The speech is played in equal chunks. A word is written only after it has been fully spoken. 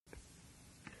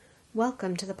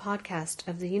Welcome to the podcast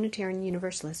of the Unitarian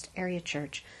Universalist Area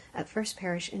Church at First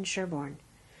Parish in Sherborn.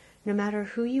 No matter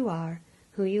who you are,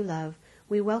 who you love,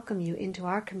 we welcome you into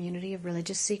our community of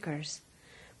religious seekers.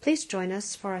 Please join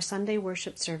us for our Sunday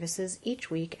worship services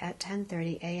each week at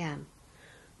 10:30 a.m.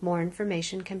 More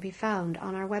information can be found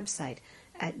on our website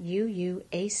at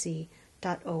uuac.org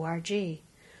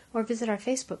or visit our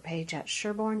Facebook page at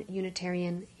Sherborn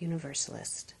Unitarian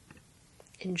Universalist.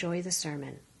 Enjoy the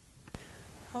sermon.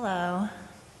 Hello.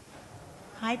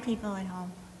 Hi, people at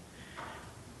home.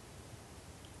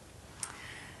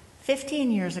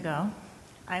 15 years ago,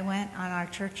 I went on our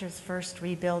church's first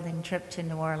rebuilding trip to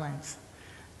New Orleans.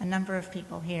 A number of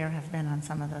people here have been on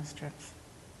some of those trips.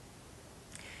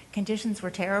 Conditions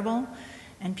were terrible,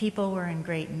 and people were in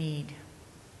great need.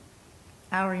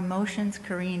 Our emotions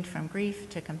careened from grief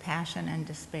to compassion and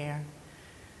despair.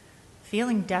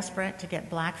 Feeling desperate to get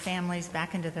Black families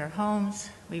back into their homes,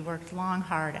 we worked long,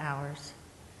 hard hours.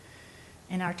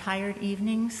 In our tired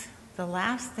evenings, the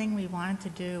last thing we wanted to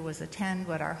do was attend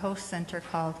what our host center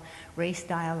called race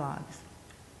dialogues.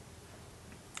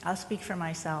 I'll speak for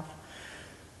myself.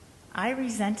 I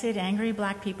resented angry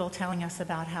Black people telling us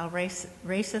about how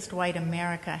racist white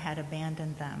America had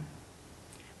abandoned them.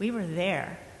 We were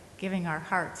there, giving our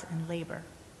hearts in labor.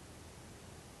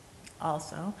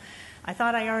 Also, I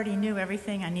thought I already knew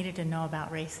everything I needed to know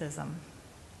about racism.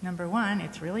 Number one,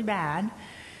 it's really bad.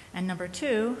 And number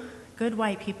two, good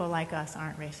white people like us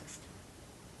aren't racist.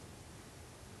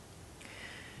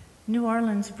 New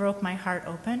Orleans broke my heart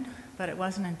open, but it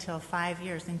wasn't until 5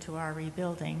 years into our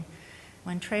rebuilding,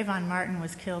 when Trayvon Martin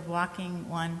was killed walking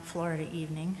one Florida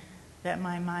evening, that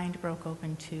my mind broke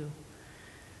open too.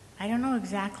 I don't know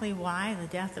exactly why the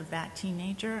death of that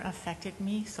teenager affected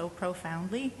me so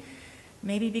profoundly.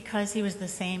 Maybe because he was the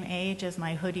same age as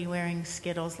my hoodie-wearing,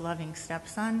 Skittles-loving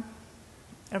stepson,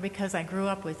 or because I grew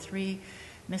up with 3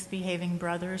 misbehaving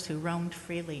brothers who roamed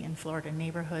freely in Florida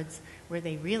neighborhoods where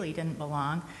they really didn't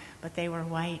belong, but they were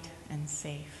white and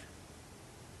safe.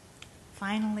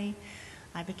 Finally,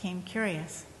 I became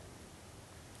curious.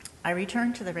 I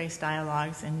returned to the race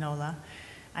dialogues in NOLA.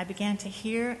 I began to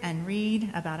hear and read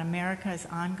about America's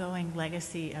ongoing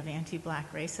legacy of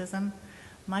anti-Black racism,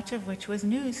 much of which was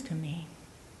news to me.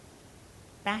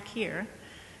 Back here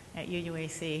at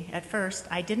UUAC, at first,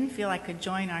 I didn't feel I could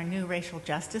join our new racial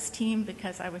justice team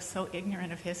because I was so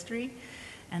ignorant of history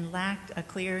and lacked a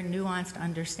clear, nuanced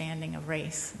understanding of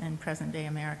race in present-day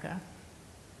America.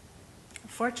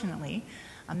 Fortunately,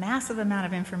 a massive amount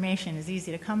of information is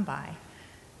easy to come by,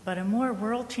 but a more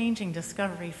world-changing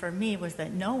discovery for me was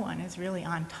that no one is really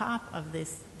on top of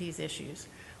these issues.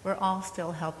 We're all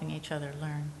still helping each other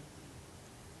learn.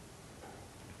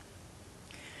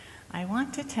 I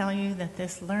want to tell you that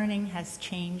this learning has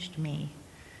changed me.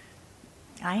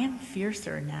 I am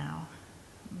fiercer now,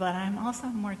 but I'm also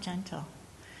more gentle.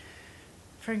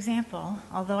 For example,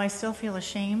 although I still feel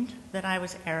ashamed that I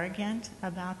was arrogant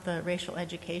about the racial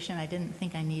education I didn't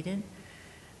think I needed,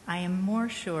 I am more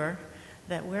sure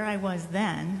that where I was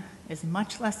then is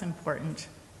much less important,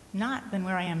 not than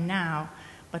where I am now,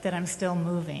 but that I'm still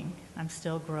moving, I'm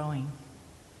still growing.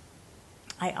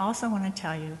 I also want to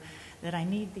tell you that I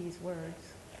need these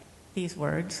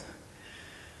words,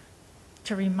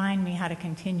 to remind me how to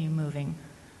continue moving.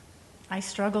 I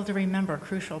struggle to remember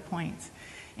crucial points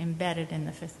embedded in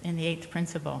the 8th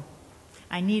principle.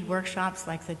 I need workshops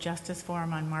like the Justice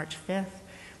Forum on March 5th,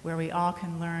 where we all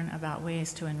can learn about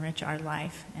ways to enrich our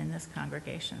life in this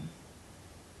congregation.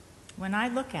 When I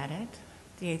look at it,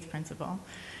 the 8th principle,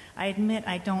 I admit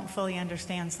I don't fully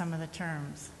understand some of the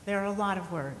terms. There are a lot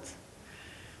of words.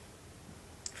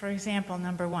 For example,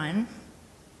 number 1,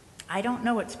 I don't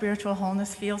know what spiritual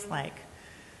wholeness feels like,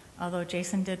 although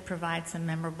Jason did provide some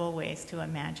memorable ways to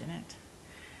imagine it.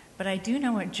 But I do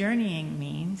know what journeying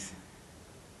means.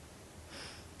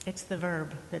 It's the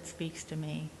verb that speaks to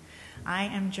me. I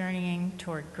am journeying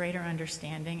toward greater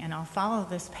understanding, and I'll follow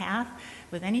this path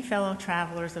with any fellow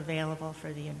travelers available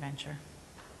for the adventure.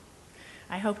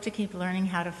 I hope to keep learning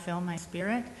how to fill my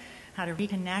spirit, how to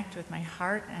reconnect with my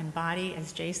heart and body,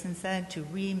 as Jason said, to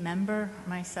remember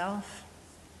myself.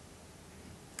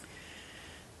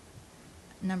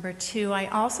 Number 2, I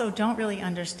also don't really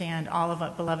understand all of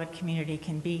what beloved community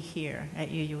can be here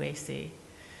at UUAC.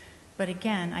 But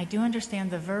again, I do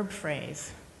understand the verb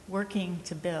phrase, working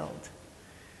to build.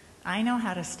 I know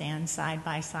how to stand side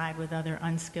by side with other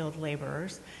unskilled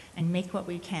laborers and make what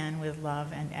we can with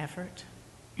love and effort.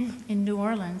 In New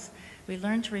Orleans, we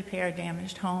learned to repair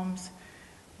damaged homes,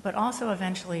 but also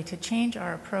eventually to change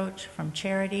our approach from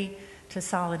charity to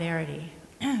solidarity,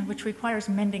 which requires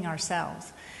mending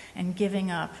ourselves and giving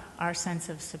up our sense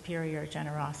of superior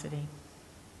generosity.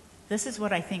 This is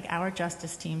what I think our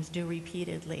justice teams do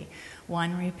repeatedly,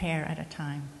 one repair at a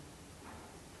time.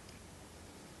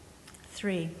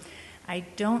 3, I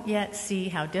don't yet see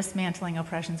how dismantling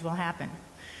oppressions will happen,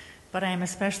 but I am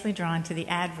especially drawn to the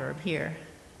adverb here,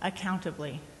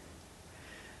 accountably.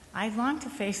 I long to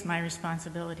face my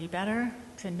responsibility better,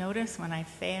 to notice when I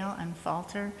fail and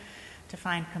falter, to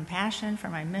find compassion for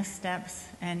my missteps,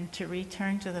 and to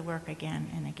return to the work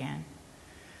again and again.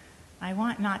 I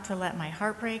want not to let my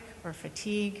heartbreak or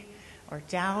fatigue or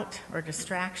doubt or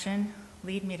distraction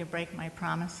lead me to break my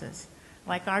promises,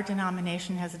 like our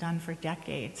denomination has done for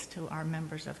decades to our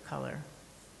members of color.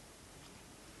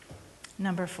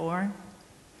 Number 4,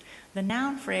 the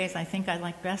noun phrase I think I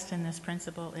like best in this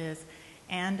principle is,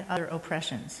 and other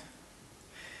oppressions.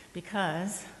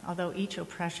 Because, although each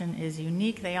oppression is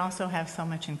unique, they also have so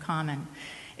much in common.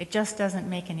 It just doesn't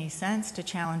make any sense to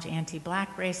challenge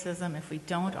anti-Black racism if we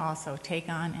don't also take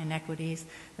on inequities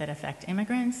that affect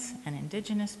immigrants and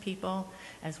indigenous people,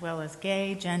 as well as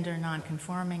gay, gender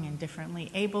nonconforming, and differently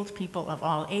abled people of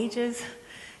all ages,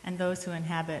 and those who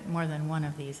inhabit more than one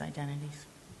of these identities.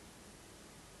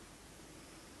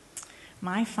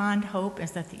 My fond hope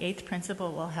is that the 8th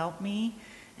principle will help me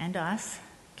and us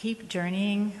keep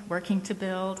journeying, working to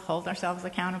build, hold ourselves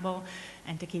accountable,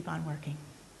 and to keep on working.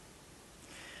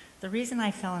 The reason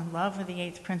I fell in love with the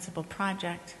 8th Principle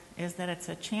Project is that it's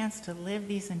a chance to live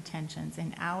these intentions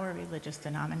in our religious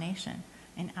denomination,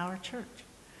 in our church.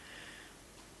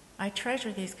 I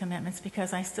treasure these commitments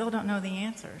because I still don't know the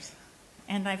answers,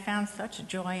 and I found such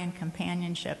joy and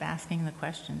companionship asking the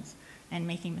questions and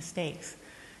making mistakes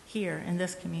here in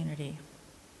this community.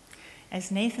 As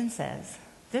Nathan says,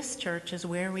 this church is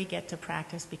where we get to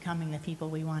practice becoming the people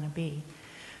we want to be.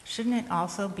 Shouldn't it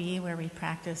also be where we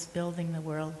practice building the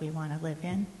world we want to live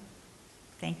in?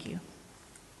 Thank you.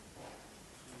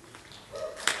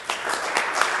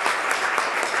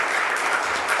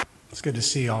 It's good to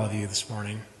see all of you this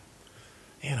morning.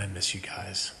 And I miss you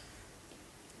guys.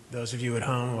 Those of you at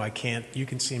home who you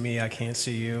can see me, I can't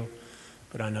see you,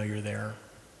 but I know you're there.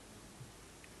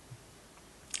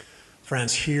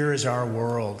 Friends, here is our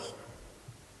world.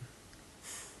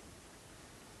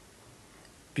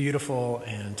 Beautiful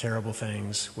and terrible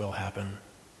things will happen.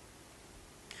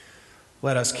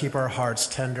 Let us keep our hearts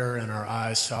tender and our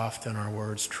eyes soft and our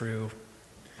words true.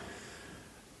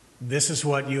 This is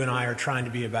what you and I are trying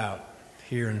to be about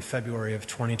here in February of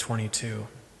 2022.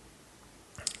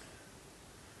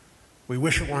 We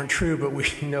wish it weren't true, but we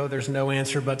know there's no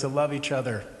answer but to love each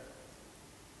other.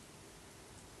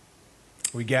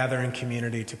 We gather in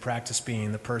community to practice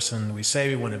being the person we say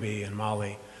we want to be in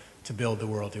Mali, to build the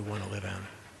world we want to live in.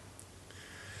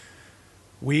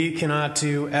 We cannot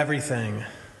do everything,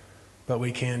 but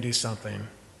we can do something.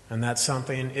 And that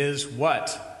something is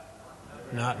what?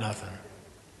 Not nothing.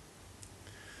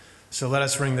 So let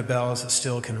us ring the bells that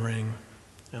still can ring,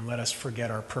 and let us forget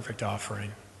our perfect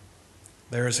offering.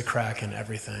 There is a crack in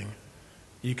everything.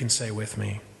 You can say with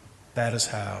me, that is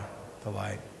how the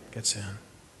light gets in.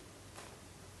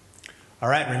 All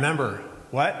right, remember,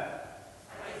 what?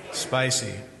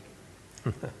 Spicy.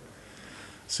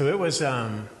 So it was,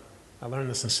 I learned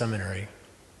this in seminary.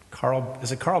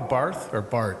 Is it Karl Barth or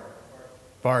Bart?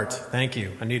 Bart, thank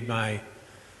you. I need my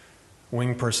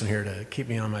wing person here to keep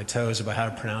me on my toes about how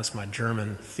to pronounce my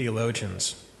German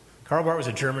theologians. Karl Barth was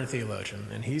a German theologian,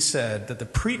 and he said that the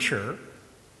preacher,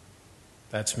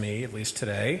 that's me, at least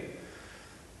today,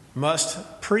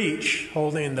 must preach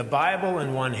holding the Bible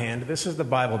in one hand. This is the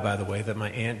Bible, by the way, that my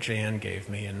Aunt Jan gave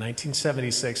me in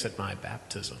 1976 at my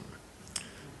baptism.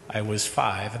 I was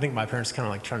 5. I think my parents kind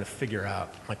of like trying to figure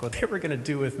out like what they were going to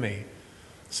do with me.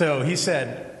 So he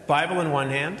said, Bible in one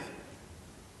hand,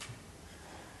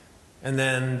 and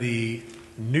then the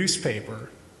newspaper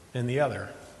in the other.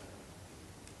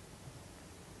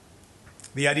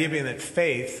 The idea being that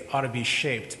faith ought to be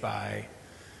shaped by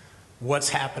what's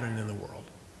happening in the world.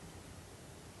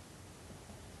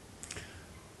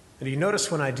 And you notice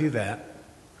when I do that,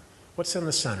 what's in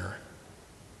the center?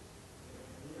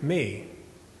 Me.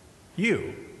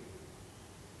 You.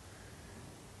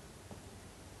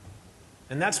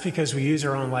 And that's because we use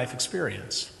our own life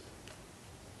experience.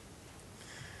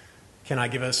 Can I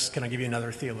give you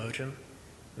another theologian?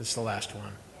 This is the last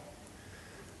one.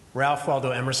 Ralph Waldo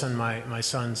Emerson, my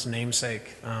son's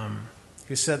namesake,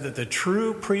 who said that the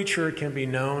true preacher can be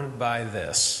known by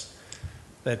this,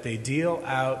 that they deal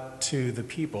out to the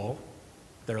people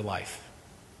their life.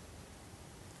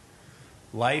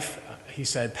 Life, he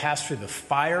said, passed through the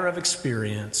fire of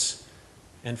experience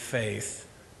and faith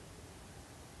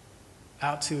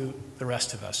out to the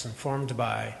rest of us, informed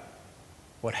by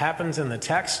what happens in the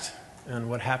text and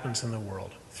what happens in the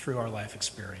world through our life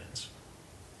experience.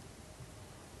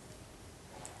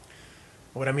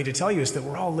 What I mean to tell you is that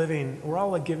we're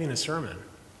all giving a sermon.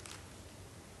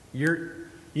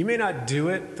 You may not do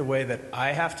it the way that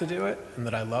I have to do it and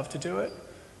that I love to do it,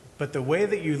 but the way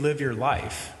that you live your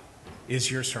life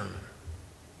is your sermon.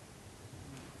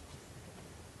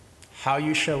 How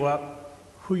you show up,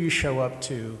 who you show up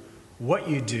to, what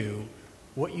you do,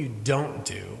 what you don't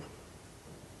do,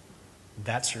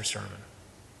 that's your sermon.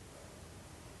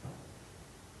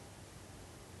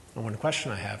 And one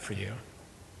question I have for you,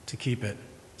 to keep it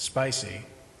spicy,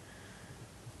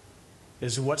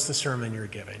 is what's the sermon you're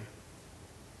giving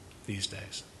these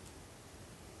days?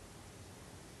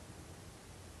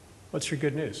 What's your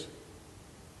good news?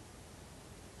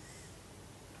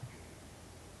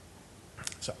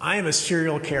 So I am a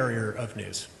serial carrier of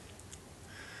news.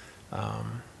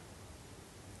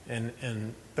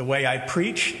 And the way I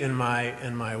preach in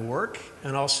my work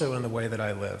and also in the way that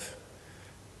I live.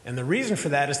 And the reason for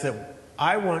that is that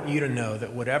I want you to know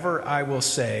that whatever I will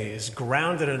say is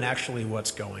grounded in actually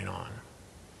what's going on.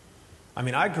 I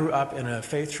mean, I grew up in a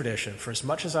faith tradition for as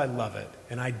much as I love it,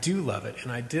 and I do love it,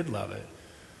 and I did love it,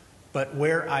 but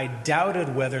where I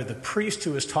doubted whether the priest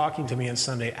who was talking to me on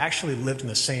Sunday actually lived in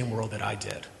the same world that I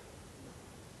did.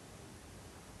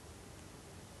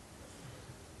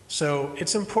 So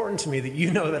it's important to me that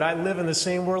you know that I live in the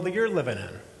same world that you're living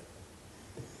in.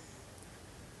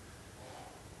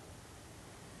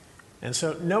 And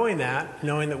so knowing that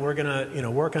we're going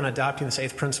to work on adopting this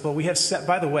eighth principle, we have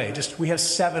we have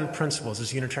 7 principles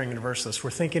as Unitarian Universalists. We're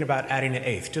thinking about adding an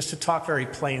 8th. Just to talk very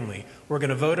plainly, we're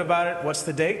going to vote about it. What's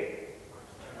the date?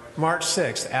 March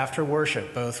 6th, after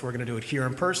worship. Both, we're going to do it here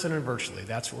in person and virtually.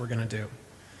 That's what we're going to do.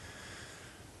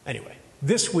 Anyway,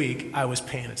 this week I was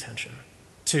paying attention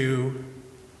to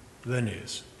the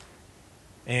news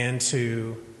and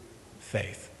to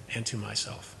faith and to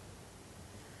myself.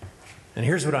 And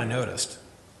here's what I noticed.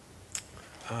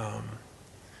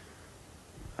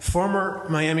 Former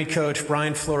Miami coach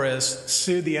Brian Flores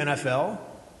sued the NFL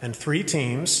and 3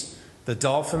 teams, the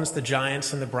Dolphins, the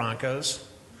Giants, and the Broncos,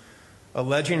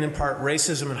 alleging in part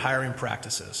racism and hiring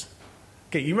practices.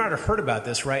 Okay, you might have heard about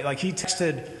this, right? Like he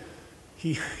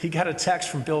got a text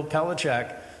from Bill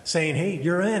Belichick saying, hey,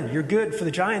 you're in, you're good for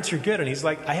the Giants, you're good. And he's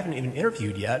like, I haven't even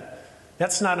interviewed yet.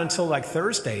 That's not until like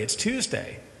Thursday, it's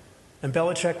Tuesday. And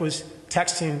Belichick was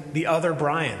texting the other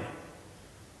Brian.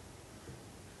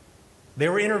 They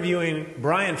were interviewing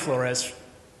Brian Flores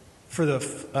for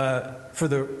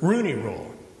the Rooney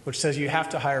Rule, which says you have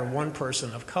to hire one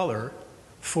person of color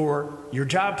for your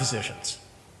job positions.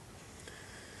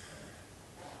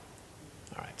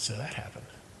 All right, so that happened.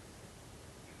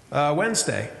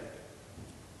 Wednesday,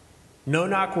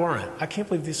 no-knock warrant. I can't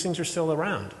believe these things are still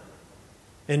around.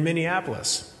 In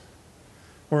Minneapolis,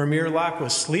 where Amir Locke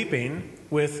was sleeping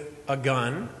with a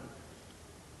gun.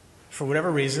 For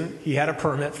whatever reason, he had a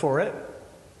permit for it,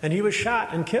 and he was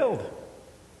shot and killed.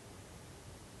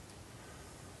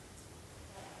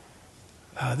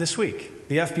 This week,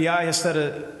 the FBI has set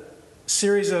a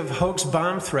series of hoax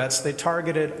bomb threats. They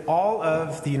targeted all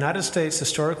of the United States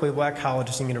historically black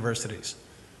colleges and universities.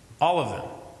 All of them.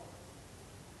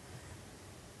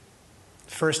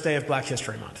 First day of Black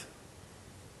History Month.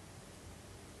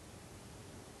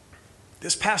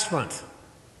 This past month,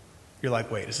 you're like,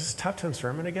 wait, is this a top 10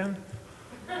 sermon again?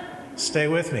 Stay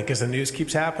with me because the news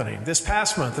keeps happening. This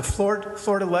past month, the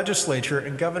Florida legislature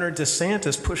and Governor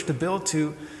DeSantis pushed a bill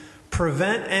to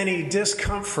prevent any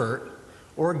discomfort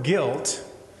or guilt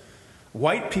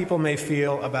white people may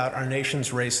feel about our nation's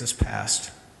racist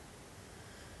past.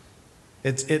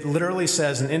 It literally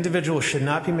says an individual should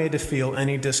not be made to feel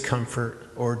any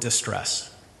discomfort or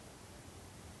distress.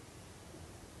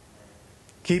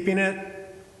 Keeping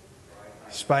it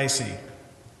spicy.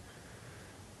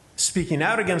 Speaking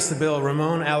out against the bill,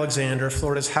 Ramon Alexander,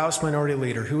 Florida's House Minority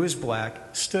Leader, who is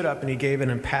black, stood up and he gave an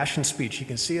impassioned speech. You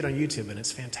can see it on YouTube, and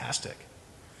it's fantastic.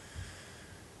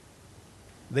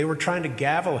 They were trying to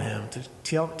gavel him,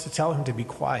 to tell him to be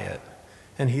quiet.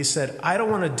 And he said, I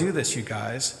don't want to do this, you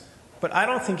guys, but I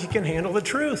don't think you can handle the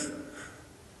truth.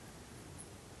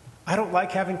 I don't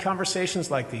like having conversations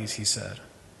like these, he said.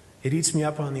 It eats me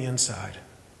up on the inside.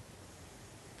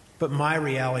 But my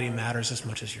reality matters as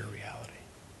much as your reality.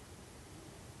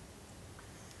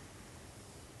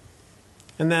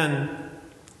 And then,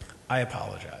 I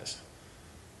apologize.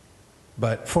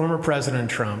 But former President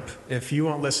Trump, if you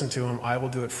won't listen to him, I will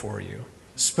do it for you,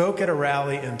 spoke at a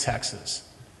rally in Texas.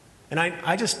 And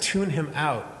I just tune him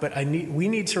out, but we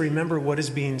need to remember what is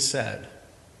being said.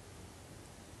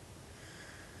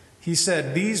 He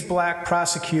said, these black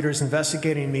prosecutors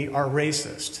investigating me are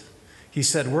racist. He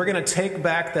said, we're going to take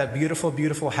back that beautiful,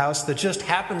 beautiful house that just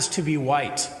happens to be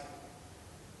white.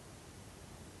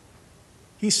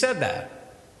 He said that.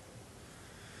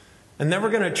 And then we're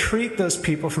going to treat those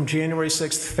people from January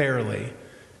 6th fairly,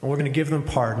 and we're going to give them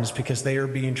pardons because they are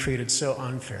being treated so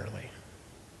unfairly.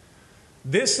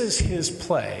 This is his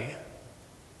play,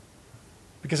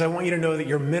 because I want you to know that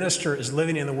your minister is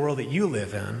living in the world that you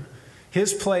live in.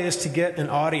 His play is to get an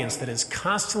audience that is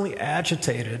constantly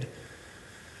agitated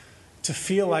to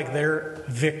feel like they're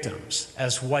victims.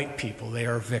 As white people, they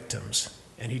are victims.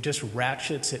 And he just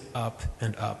ratchets it up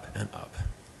and up and up.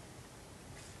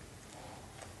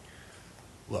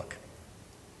 Look,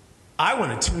 I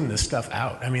want to tune this stuff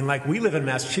out. I mean, like, we live in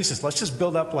Massachusetts. Let's just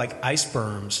build up like ice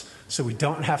berms so we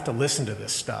don't have to listen to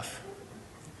this stuff.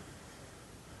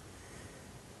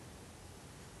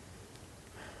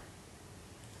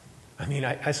 I mean,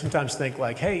 I sometimes think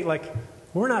like, hey, like,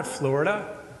 we're not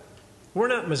Florida. We're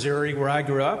not Missouri where I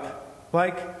grew up.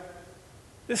 Like,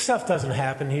 this stuff doesn't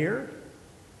happen here.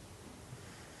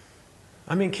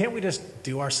 I mean, can't we just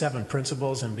do our 7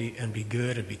 principles and be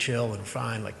good and be chill and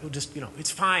fine? Like, we'll just,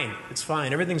 it's fine. It's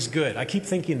fine. Everything's good. I keep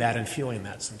thinking that and feeling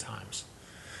that sometimes.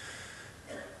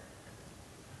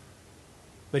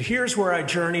 But here's where I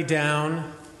journey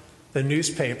down the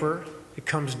newspaper. It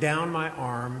comes down my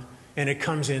arm and it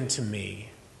comes into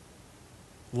me.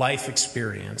 Life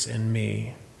experience in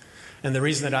me. And the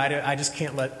reason that I just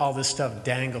can't let all this stuff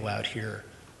dangle out here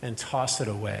and toss it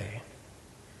away.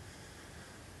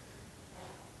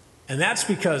 And that's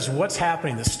because what's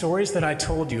happening, the stories that I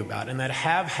told you about and that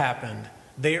have happened,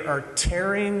 they are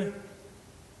tearing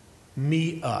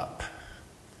me up.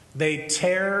 They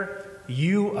tear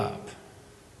you up.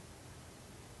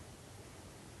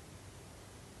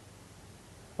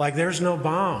 Like there's no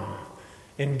balm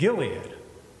in Gilead.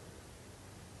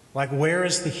 Like, where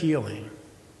is the healing?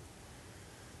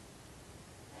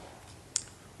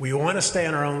 We want to stay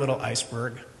on our own little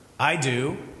iceberg. I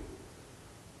do.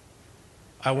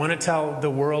 I want to tell the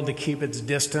world to keep its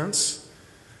distance.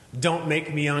 Don't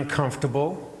make me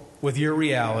uncomfortable with your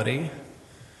reality.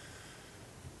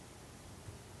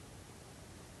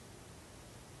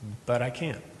 But I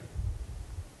can't.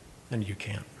 And you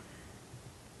can't.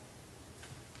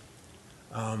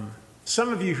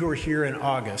 Some of you who were here in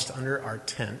August under our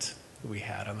tent that we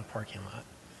had on the parking lot,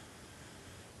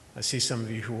 I see some of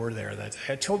you who were there. That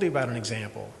I told you about an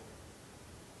example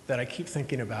that I keep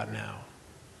thinking about now.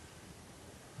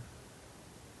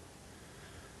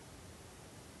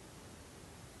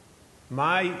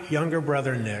 My younger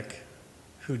brother, Nick,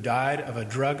 who died of a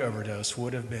drug overdose,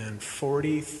 would have been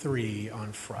 43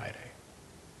 on Friday.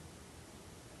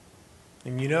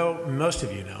 And you know, most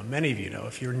of you know, many of you know,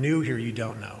 if you're new here, you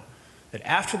don't know, that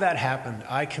after that happened,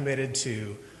 I committed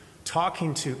to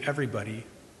talking to everybody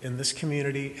in this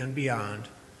community and beyond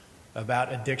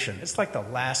about addiction. It's like the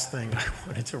last thing I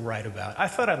wanted to write about. I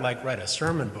thought I'd write a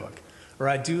sermon book, or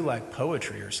I'd do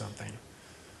poetry or something.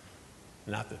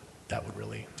 Not that that would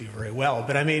really do very well,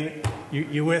 but I mean,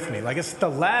 you with me? It's the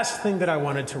last thing that I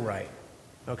wanted to write,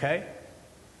 okay?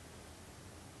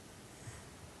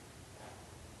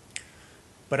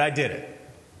 But I did it.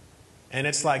 And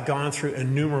it's gone through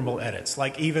innumerable edits,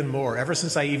 even more. Ever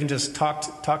since I even just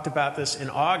talked about this in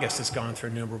August, it's gone through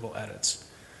innumerable edits.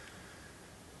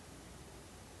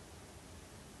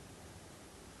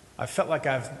 I felt like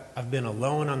I've been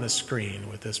alone on the screen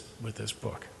with this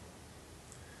book.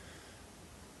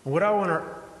 What I want to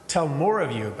tell more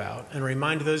of you about, and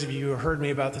remind those of you who heard me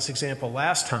about this example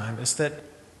last time, is that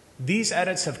these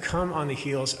edits have come on the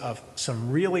heels of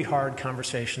some really hard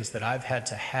conversations that I've had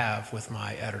to have with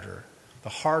my editor, the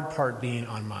hard part being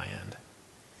on my end.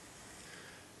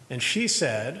 And she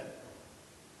said,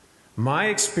 my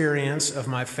experience of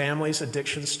my family's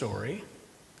addiction story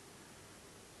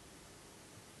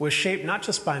was shaped not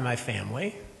just by my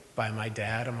family, by my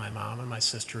dad and my mom and my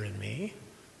sister and me,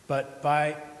 but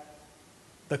by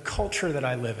the culture that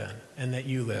I live in and that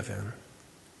you live in.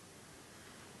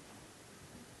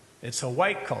 It's a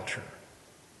white culture.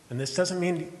 And this doesn't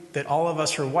mean that all of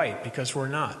us are white, because we're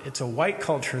not. It's a white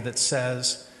culture that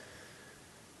says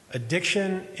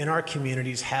addiction in our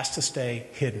communities has to stay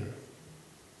hidden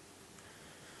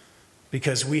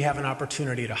because we have an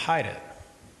opportunity to hide it.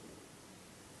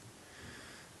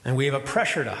 And we have a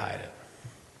pressure to hide it.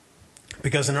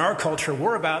 Because in our culture,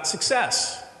 we're about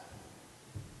success.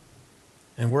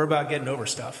 And we're about getting over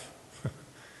stuff.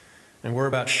 And we're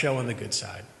about showing the good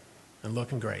side and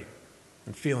looking great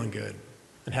and feeling good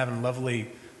and having lovely,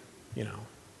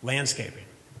 landscaping.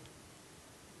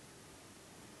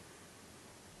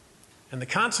 And the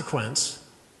consequence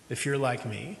if you're like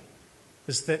me,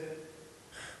 is that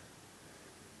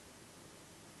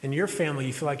in your family,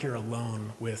 you feel like you're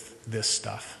alone with this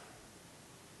stuff.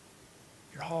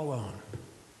 You're all alone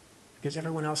because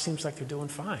everyone else seems like they're doing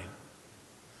fine.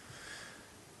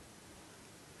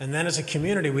 And then as a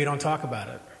community, we don't talk about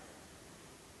it.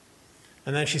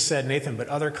 And then she said, Nathan, but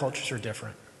other cultures are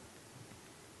different.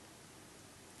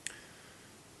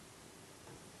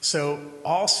 So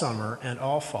all summer and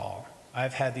all fall,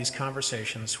 I've had these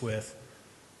conversations with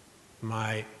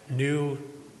my new,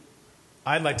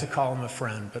 I'd like to call him a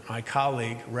friend, but my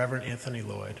colleague, Reverend Anthony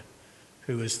Lloyd,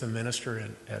 who is the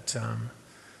minister at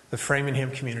the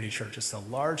Framingham Community Church. It's the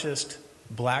largest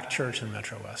black church in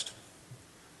Metro West.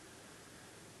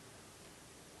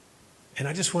 And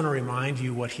I just want to remind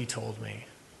you what he told me.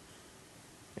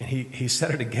 And he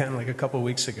said it again like a couple of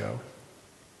weeks ago.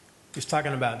 He was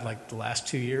talking about like the last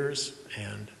 2 years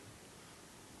and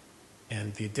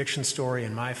the addiction story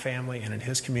in my family and in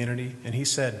his community. And he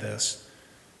said this,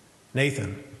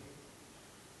 Nathan,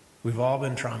 we've all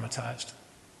been traumatized.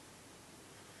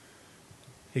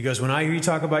 He goes, when I hear you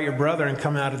talk about your brother and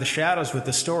coming out of the shadows with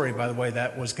the story, by the way,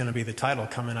 that was going to be the title,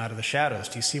 Coming Out of the Shadows.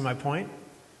 Do you see my point?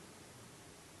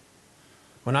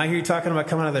 When I hear you talking about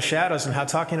coming out of the shadows and how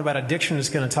talking about addiction is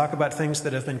going to talk about things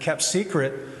that have been kept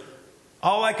secret,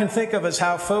 all I can think of is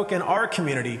how folk in our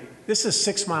community, this is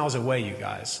 6 miles away, you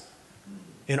guys,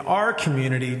 in our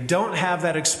community don't have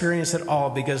that experience at all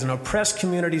because in oppressed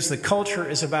communities, the culture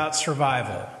is about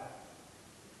survival.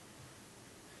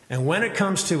 And when it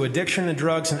comes to addiction and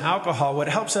drugs and alcohol, what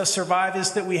helps us survive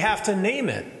is that we have to name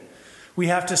it. We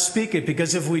have to speak it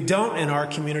because if we don't in our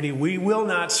community, we will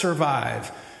not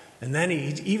survive. And then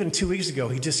even 2 weeks ago,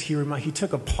 he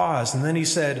took a pause and then he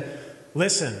said,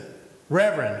 listen,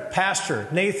 Reverend, Pastor,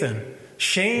 Nathan,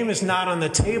 shame is not on the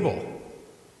table.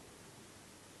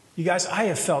 You guys, I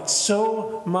have felt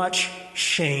so much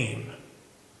shame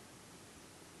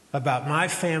about my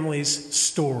family's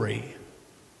story.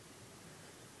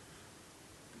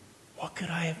 What could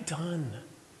I have done?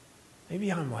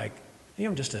 Maybe I'm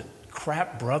just a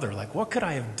crap brother. Like, what could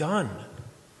I have done?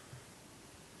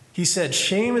 He said,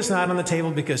 shame is not on the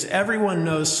table because everyone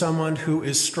knows someone who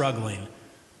is struggling.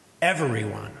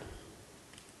 Everyone.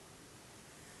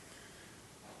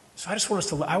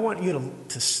 So I want you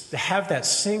to have that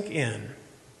sink in.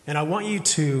 And I want you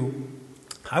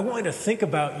to think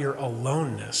about your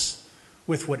aloneness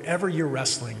with whatever you're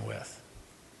wrestling with.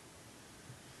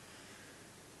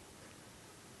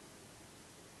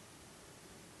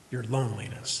 Your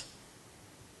loneliness.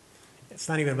 It's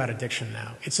not even about addiction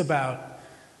now. It's about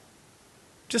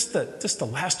just the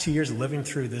last 2 years of living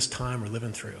through this time we're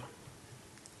living through.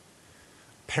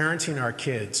 Parenting our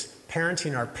kids,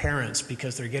 parenting our parents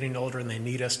because they're getting older and they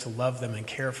need us to love them and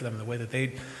care for them the way that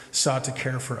they sought to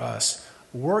care for us.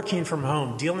 Working from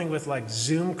home, dealing with like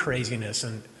Zoom craziness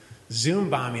and Zoom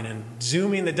bombing and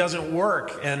Zooming that doesn't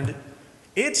work. And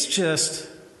it's just,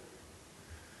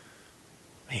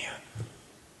 man.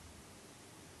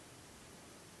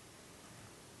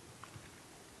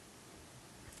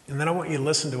 And then I want you to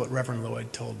listen to what Reverend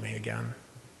Lloyd told me again.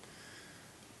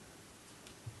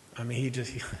 I mean,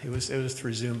 it was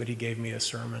through Zoom, but he gave me a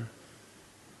sermon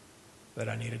that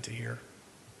I needed to hear.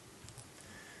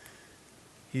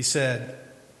 He said,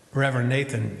 Reverend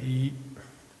Nathan,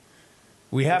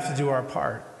 we have to do our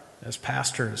part as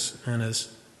pastors and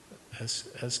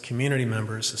as community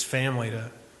members, as family,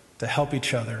 to help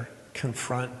each other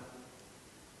confront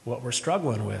what we're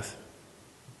struggling with.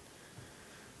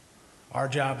 Our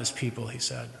job as people, he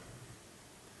said,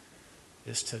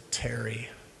 is to tarry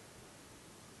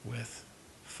with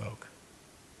folk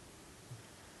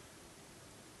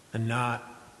and not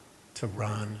to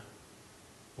run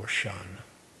or shun.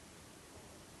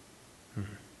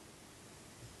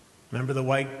 Remember the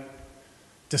white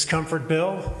discomfort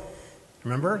bill?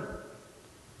 Remember?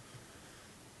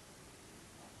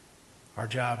 Our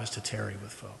job is to tarry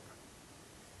with folk,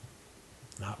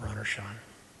 not run or shun.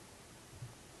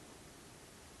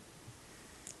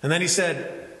 And then he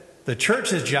said, the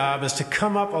church's job is to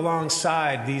come up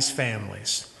alongside these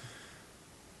families.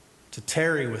 To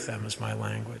tarry with them is my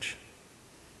language.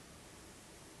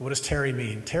 What does tarry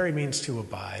mean? Tarry means to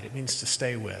abide. It means to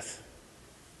stay with.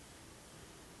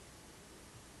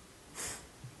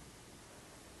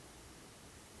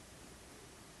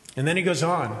 And then he goes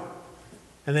on.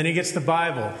 And then he gets the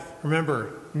Bible.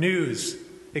 Remember, news,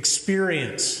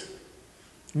 experience.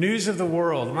 News of the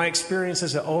world. My experience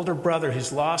as an older brother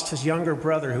who's lost his younger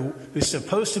brother who's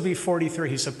supposed to be 43.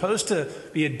 He's supposed to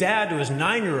be a dad to his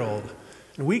 9-year-old.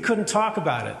 And we couldn't talk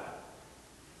about it.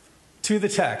 To the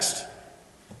text.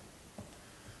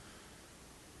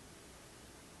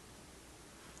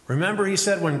 Remember, he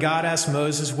said when God asked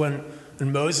Moses, when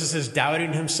Moses is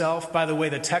doubting himself, by the way,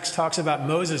 the text talks about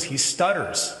Moses, he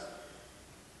stutters.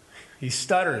 He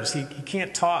stutters. He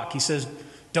can't talk. He says,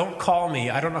 don't call me.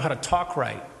 I don't know how to talk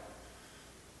right.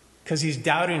 Because he's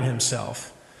doubting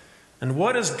himself. And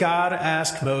what does God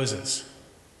ask Moses?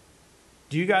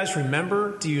 Do you guys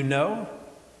remember? Do you know?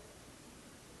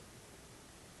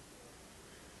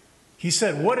 He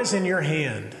said, what is in your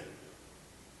hand?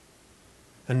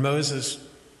 And Moses,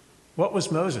 what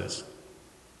was Moses?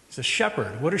 He's a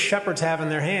shepherd. What do shepherds have in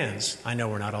their hands? I know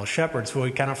we're not all shepherds, but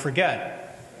we kind of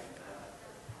forget.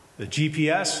 The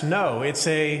GPS? No, it's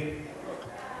a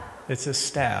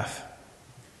staff.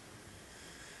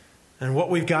 And what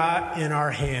we've got in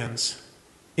our hands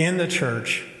in the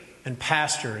church and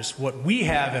pastors, what we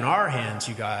have in our hands,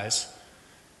 you guys,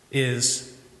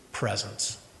 is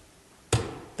presence.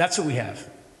 That's what we have.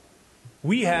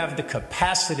 We have the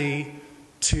capacity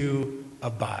to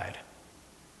abide.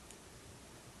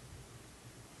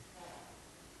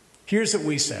 Here's what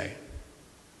we say.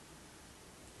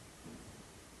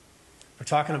 We're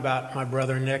talking about my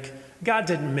brother Nick. God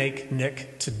didn't make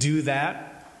Nick to do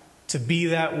that, to be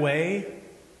that way,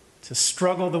 to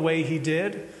struggle the way he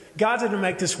did. God didn't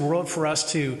make this world for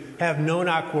us to have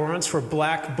no-knock warrants where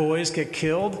black boys get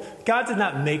killed. God did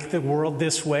not make the world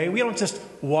this way. We don't just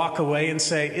walk away and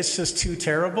say, it's just too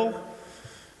terrible.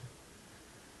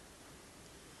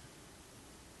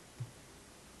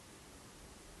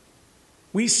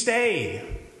 We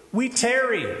stay, we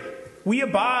tarry, we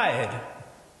abide.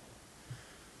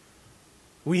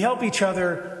 We help each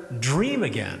other dream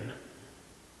again.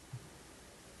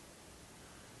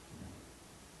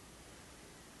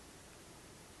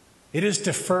 It is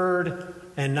deferred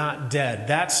and not dead.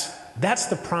 That's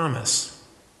the promise.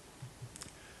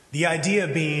 The idea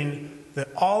being that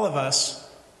all of us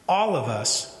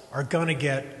are going to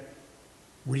get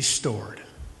restored.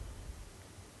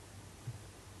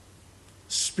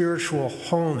 Spiritual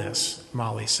wholeness,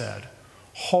 Molly said.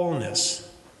 Wholeness.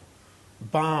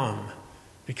 Balm.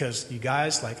 Because you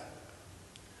guys, the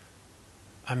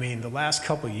last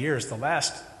couple of years,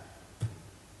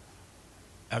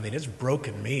 it's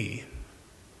broken me.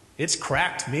 It's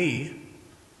cracked me.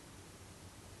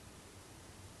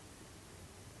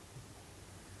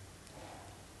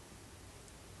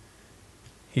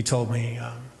 He told me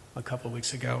a couple of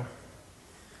weeks ago,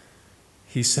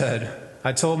 he said,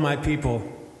 I told my people,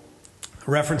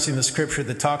 referencing the scripture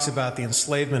that talks about the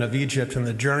enslavement of Egypt and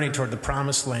the journey toward the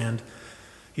promised land,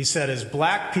 he said, as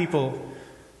black people,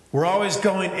 we're always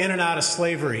going in and out of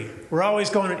slavery. We're always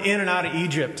going in and out of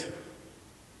Egypt.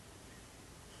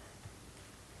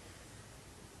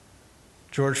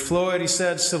 George Floyd, he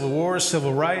said, civil wars,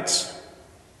 civil rights,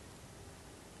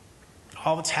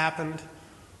 all that's happened.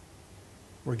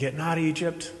 We're getting out of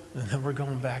Egypt, and then we're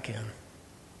going back in.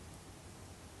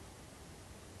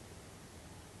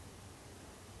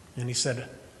 And he said,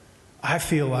 I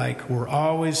feel like we're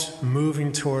always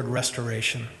moving toward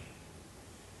restoration,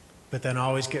 but then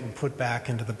always getting put back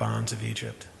into the bonds of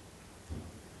Egypt.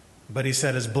 But he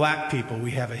said, as black people,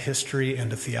 we have a history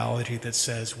and a theology that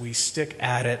says we stick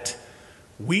at it.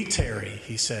 We tarry,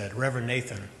 he said, Reverend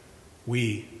Nathan,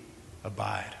 we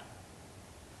abide.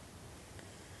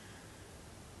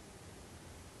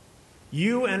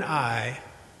 You and I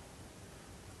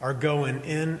are going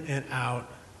in and out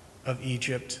of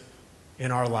Egypt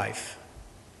in our life.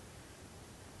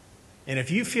 And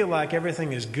if you feel like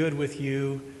everything is good with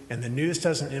you and the news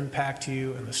doesn't impact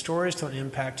you and the stories don't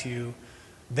impact you,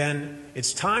 then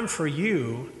it's time for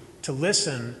you to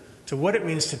listen to what it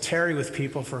means to tarry with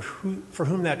people for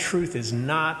whom that truth is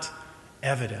not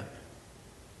evident.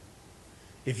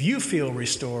 If you feel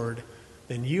restored,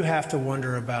 then you have to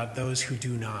wonder about those who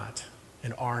do not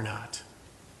and are not.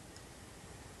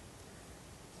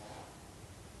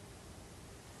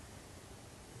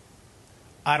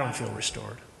 I don't feel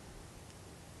restored.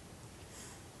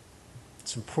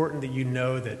 It's important that you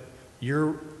know that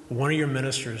one of your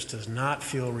ministers does not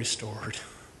feel restored.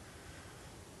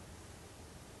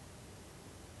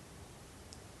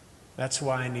 That's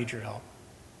why I need your help.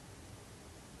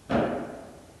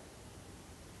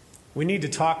 We need to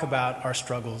talk about our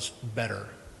struggles better.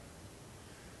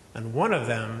 And one of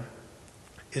them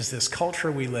is this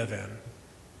culture we live in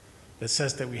that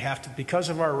says that we have to, because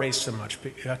of our race so much,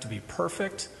 we have to be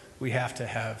perfect, we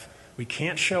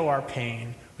can't show our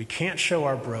pain, we can't show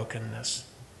our brokenness.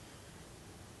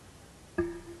 I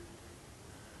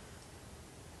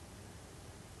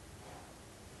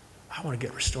want to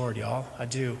get restored, y'all. I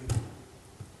do.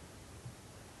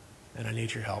 And I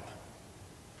need your help.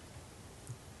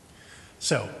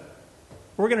 So,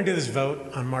 we're going to do this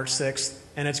vote on March 6th.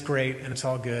 and it's great, and it's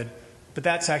all good, but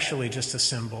that's actually just a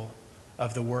symbol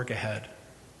of the work ahead.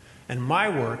 And my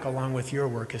work, along with your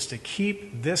work, is to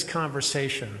keep this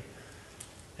conversation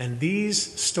and these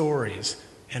stories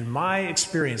and my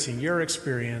experience and your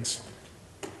experience,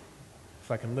 if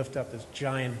I can lift up this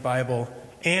giant Bible,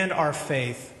 and our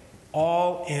faith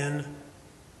all in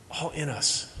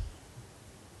us.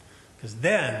 Because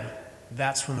then,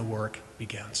 that's when the work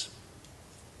begins.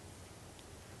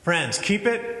 Friends, keep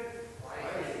it,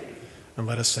 and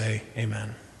let us say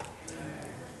amen.